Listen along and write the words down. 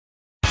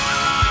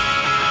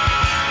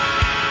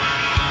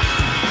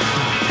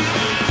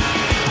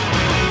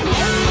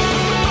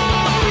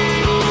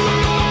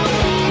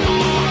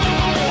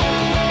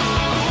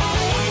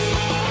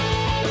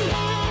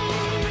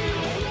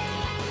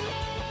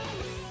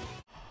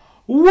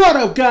What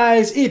up,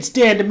 guys? It's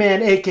Dan the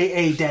Man,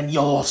 aka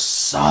Daniel's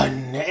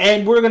son,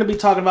 and we're going to be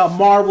talking about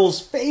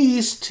Marvel's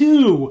Phase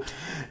 2.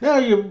 Now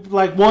you're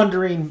like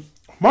wondering,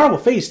 Marvel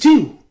Phase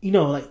 2,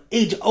 like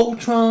Age of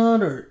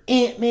Ultron or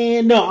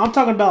Ant-Man? No, I'm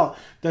talking about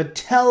the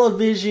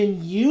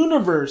television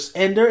universe,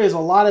 and there is a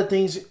lot of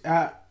things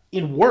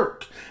in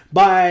work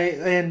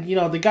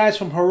the guys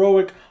from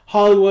Heroic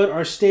Hollywood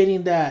are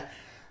stating that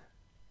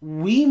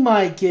we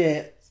might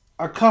get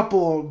a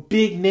couple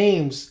big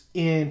names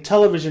in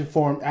television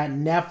form at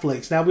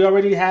Netflix. Now, we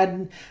already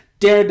had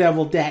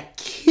Daredevil that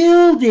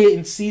killed it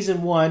in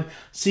Season 1.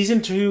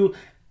 Season 2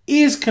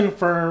 is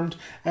confirmed.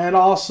 And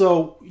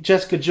also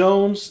Jessica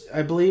Jones,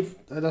 I believe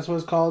that's what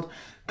it's called,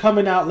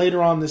 coming out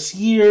later on this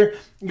year.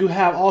 You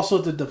have also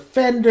the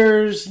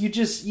Defenders.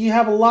 You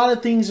have a lot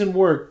of things in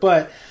work.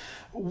 But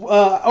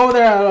over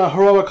there at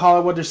Heroic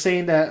Hollywood, they're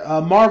saying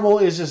that Marvel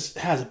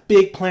has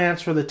big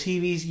plans for the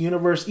TV's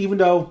universe, even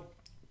though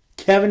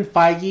Kevin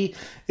Feige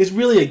is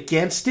really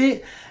against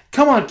it.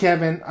 Come on,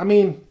 Kevin. I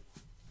mean,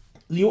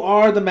 you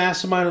are the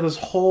mastermind of this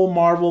whole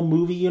Marvel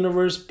movie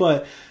universe,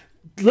 but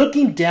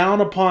looking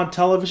down upon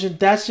television,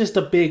 that's just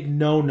a big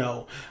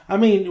no-no. I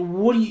mean,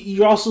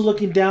 you're also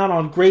looking down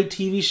on great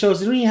TV shows.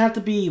 They don't even have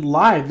to be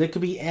live. They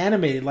could be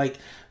animated, like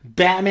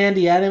Batman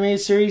the animated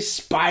series,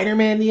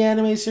 Spider-Man the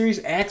animated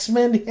series,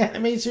 X-Men the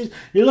animated series.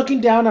 You're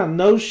looking down on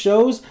those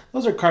shows.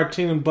 Those are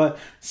cartoon, but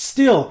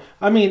still,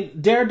 I mean,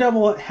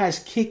 Daredevil has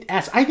kicked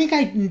ass. I think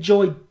I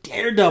enjoy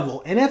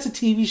Daredevil, and that's a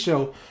TV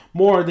show,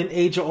 more than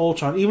Age of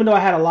Ultron. Even though I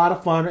had a lot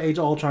of fun with Age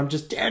of Ultron,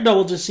 just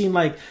Daredevil just seemed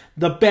like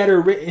the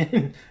better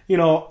written,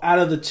 out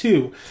of the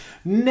two.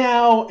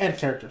 Now, and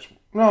characters.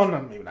 No,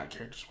 maybe not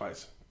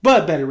characters-wise,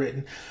 but better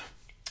written.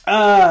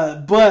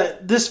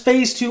 But this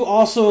Phase 2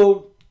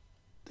 also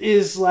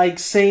is like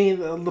saying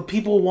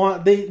Marvel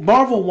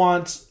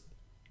wants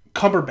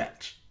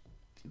Cumberbatch.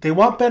 They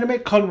want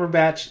Benedict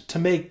Cumberbatch to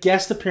make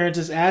guest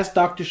appearances as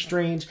Doctor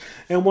Strange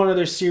in one of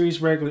their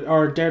series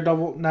or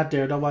Daredevil, not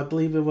Daredevil. I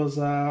believe it was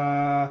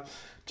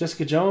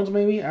Jessica Jones,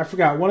 maybe. I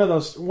forgot one of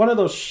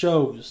those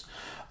shows.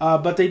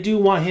 But they do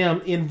want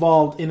him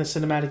involved in a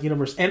cinematic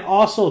universe, and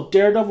also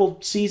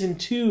Daredevil season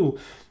 2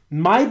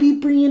 might be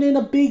bringing in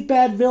a big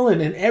bad villain,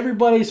 and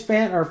everybody's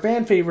fan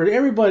favorite,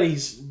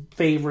 everybody's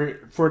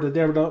favorite for the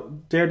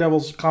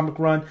Daredevil's comic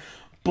run,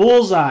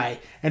 Bullseye.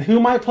 And who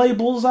might play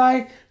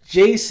Bullseye?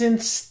 Jason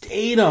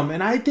Statham.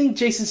 And I think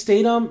Jason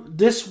Statham,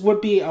 this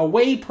would be a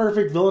way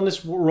perfect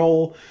villainous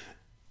role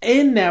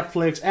in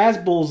Netflix as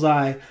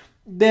Bullseye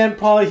than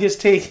probably his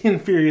take in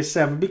Furious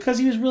 7, because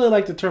he was really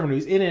like the Terminator.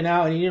 He's in and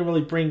out, and he didn't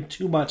really bring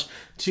too much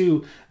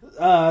to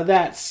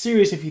that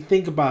series if you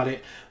think about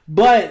it.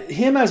 But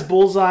him as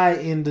Bullseye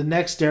in the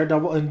next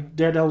Daredevil, in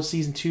Daredevil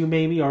Season 2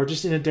 maybe, or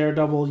just in a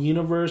Daredevil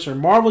universe or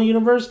Marvel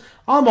universe,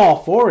 I'm all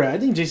for it. I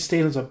think Jason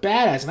Statham's a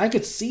badass, and I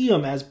could see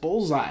him as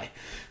Bullseye.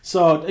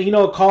 So,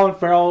 Colin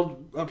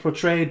Farrell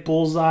portrayed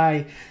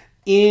Bullseye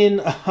in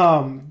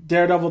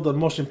Daredevil, the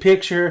motion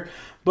picture.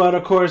 But,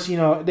 of course,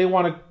 they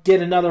want to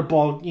get another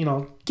Baldy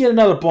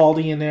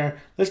in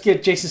there. Let's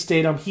get Jason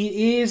Statham.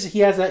 He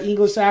has that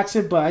English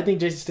accent, but I think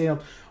Jason Statham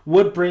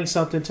would bring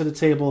something to the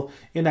table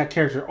in that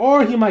character.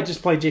 Or he might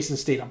just play Jason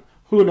Statham.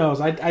 Who knows?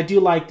 I do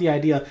like the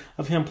idea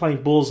of him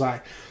playing Bullseye.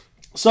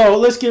 So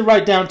let's get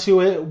right down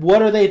to it.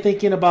 What are they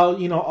thinking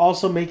about,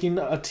 also making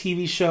a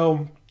TV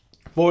show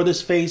for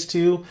this Phase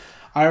 2?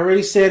 I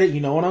already said it.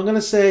 You know what I'm going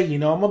to say.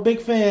 I'm a big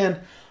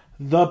fan.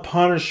 The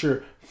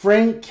Punisher.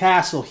 Frank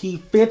Castle, he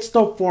fits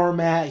the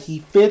format. He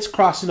fits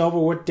crossing over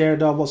with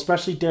Daredevil,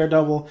 especially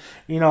Daredevil,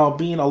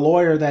 being a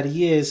lawyer that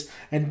he is.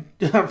 And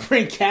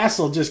Frank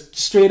Castle just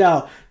straight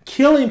out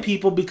killing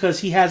people because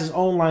he has his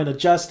own line of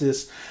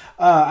justice.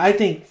 I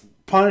think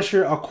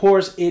Punisher, of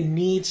course, it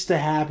needs to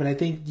happen. I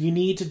think you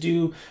need to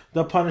do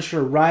the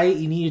Punisher right.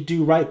 You need to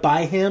do right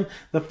by him.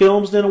 The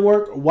films didn't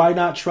work. Why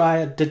not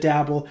try to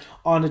dabble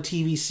on a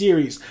TV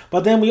series?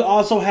 But then we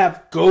also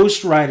have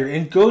Ghost Rider.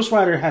 And Ghost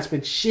Rider has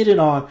been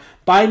shitted on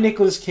by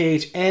Nicolas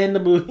Cage and the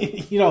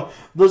movie.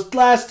 Those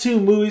last two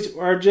movies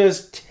are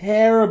just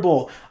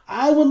terrible.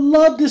 I would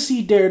love to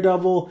see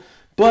Daredevil,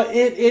 but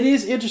it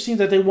is interesting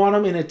that they want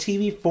him in a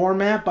TV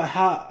format. But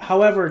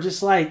however,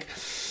 just like,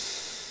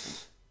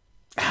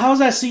 how's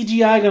that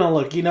CGI going to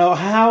look?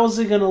 How's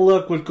it going to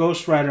look with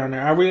Ghost Rider on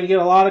there? Are we going to get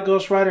a lot of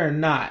Ghost Rider or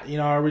not?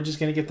 Are we just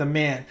going to get the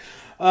man?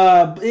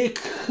 It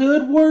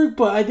could work,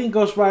 but I think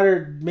Ghost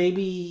Rider,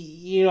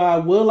 maybe, I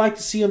would like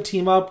to see him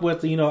team up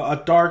with,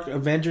 a dark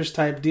Avengers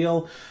type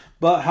deal.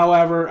 But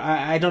however,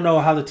 I don't know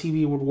how the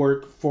TV would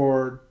work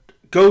for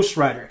Ghost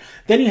Rider.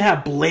 Then you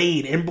have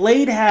Blade. And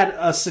Blade had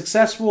a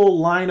successful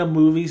line of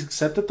movies,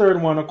 except the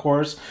third one, of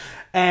course.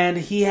 And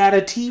he had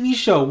a TV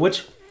show,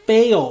 which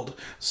failed.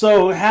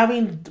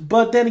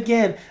 But then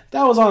again,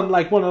 that was on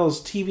like one of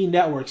those TV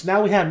networks.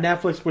 Now we have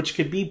Netflix, which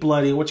could be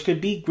bloody, which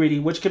could be gritty,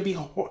 which could be,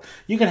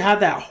 you can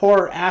have that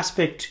horror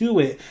aspect to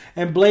it.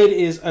 And Blade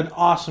is an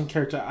awesome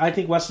character. I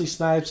think Wesley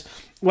Snipes,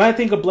 when I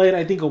think of Blade,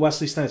 I think of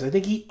Wesley Snipes. I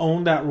think he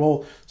owned that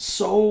role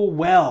so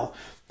well.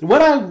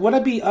 Would I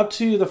be up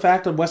to the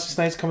fact of Wesley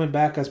Snipes coming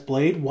back as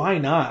Blade? Why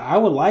not? I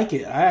would like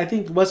it. I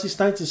think Wesley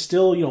Snipes is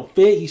still,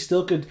 fit. He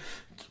still could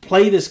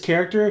play this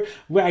character.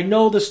 I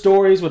know the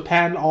stories with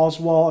Patton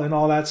Oswalt and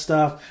all that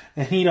stuff,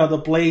 and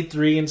the Blade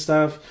 3 and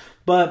stuff.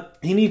 But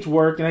he needs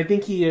work, and I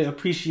think he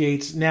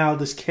appreciates now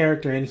this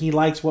character, and he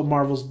likes what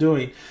Marvel's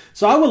doing.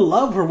 So I would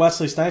love for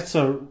Wesley Snipes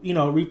to,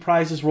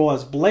 reprise his role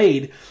as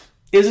Blade.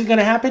 Is it going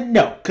to happen?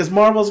 No, because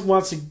Marvel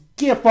wants to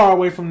get far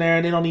away from there,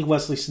 and they don't need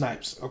Wesley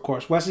Snipes, of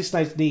course. Wesley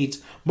Snipes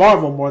needs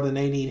Marvel more than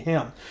they need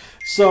him.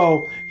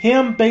 So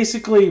him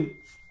basically,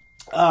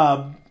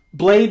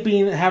 Blade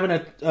having a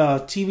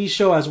TV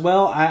show as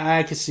well,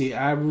 I can see.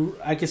 I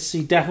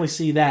can definitely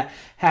see that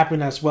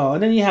happen as well.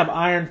 And then you have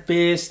Iron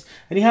Fist,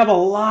 and you have a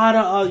lot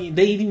of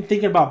they even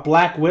thinking about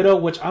Black Widow,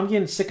 which I'm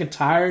getting sick and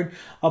tired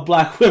of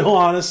Black Widow.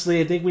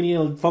 Honestly, I think we need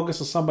to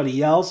focus on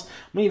somebody else.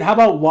 I mean, how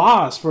about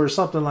Wasp or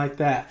something like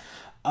that?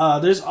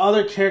 There's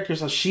other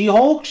characters.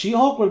 She-Hulk.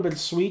 She-Hulk would have been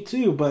sweet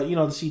too, but the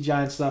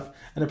CGI and stuff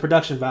and the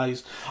production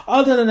values.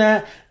 Other than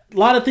that, a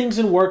lot of things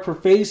in work for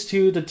Phase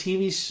 2, the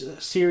TV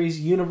series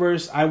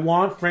universe. I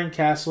want Frank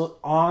Castle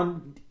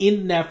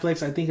in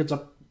Netflix. I think it's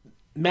a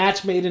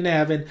match made in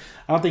heaven.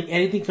 I don't think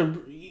anything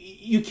could.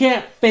 You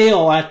can't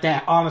fail at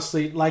that,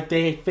 honestly, like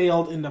they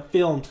failed in the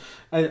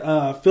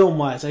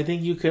film-wise. I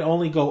think you could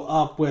only go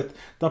up with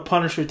the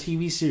Punisher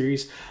TV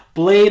series.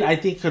 Blade, I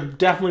think, could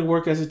definitely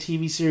work as a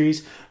TV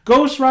series.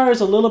 Ghost Rider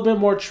is a little bit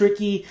more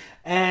tricky.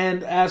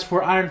 And as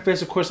for Iron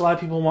Fist, of course, a lot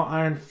of people want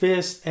Iron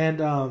Fist.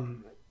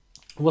 And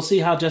we'll see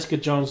how Jessica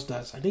Jones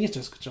does. I think it's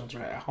Jessica Jones,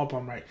 right? I hope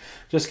I'm right.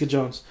 Jessica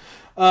Jones.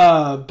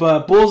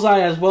 But Bullseye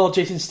as well,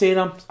 Jason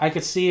Statham. I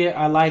could see it.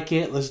 I like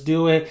it. Let's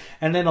do it.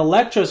 And then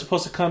Elektra is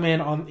supposed to come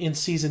in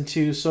season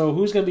 2. So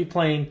who's going to be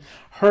playing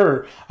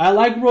her? I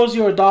like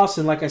Rosie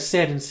O'Dawson, like I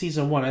said, in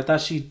season 1. I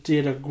thought she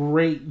did a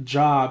great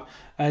job.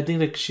 I think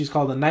that she's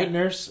called the Night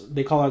Nurse.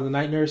 They call her the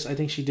Night Nurse. I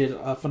think she did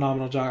a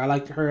phenomenal job. I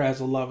like her as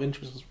a love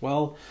interest as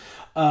well.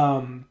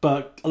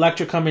 But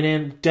Elektra coming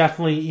in,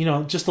 definitely,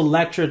 just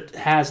Elektra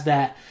has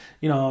that,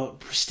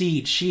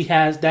 prestige.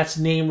 That's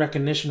name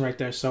recognition right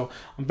there. So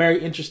I'm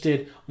very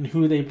interested in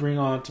who they bring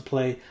on to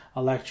play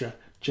Elektra.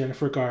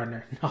 Jennifer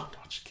Gardner. No,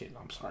 just kidding.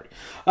 I'm sorry.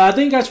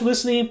 Thank you guys for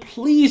listening.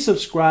 Please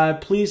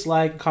subscribe. Please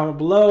like, comment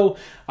below.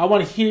 I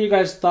want to hear you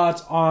guys'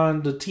 thoughts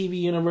on the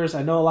TV universe.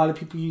 I know a lot of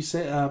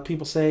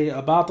people say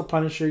about the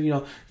Punisher.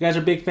 You guys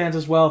are big fans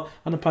as well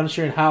on the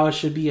Punisher and how it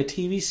should be a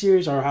TV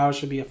series or how it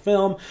should be a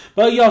film.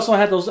 But you also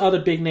had those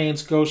other big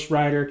names, Ghost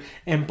Rider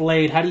and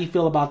Blade. How do you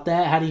feel about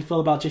that? How do you feel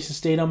about Jason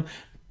Statham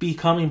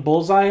becoming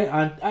Bullseye?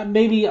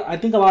 I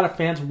think a lot of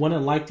fans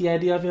wouldn't like the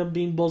idea of him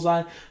being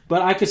Bullseye,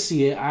 but I could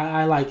see it.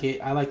 I like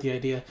it. I like the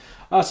idea.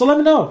 So let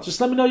me know.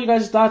 Just let me know you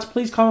guys' thoughts.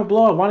 Please comment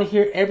below. I want to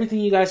hear everything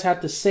you guys have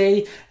to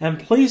say, and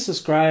please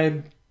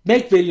subscribe.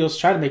 Make videos.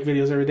 Try to make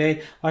videos every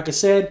day. Like I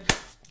said,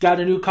 got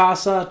a new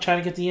casa.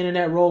 Trying to get the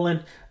internet rolling.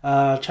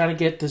 Trying to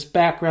get this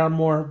background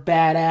more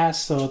badass.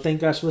 So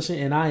thank you guys for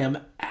listening, and I am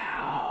out.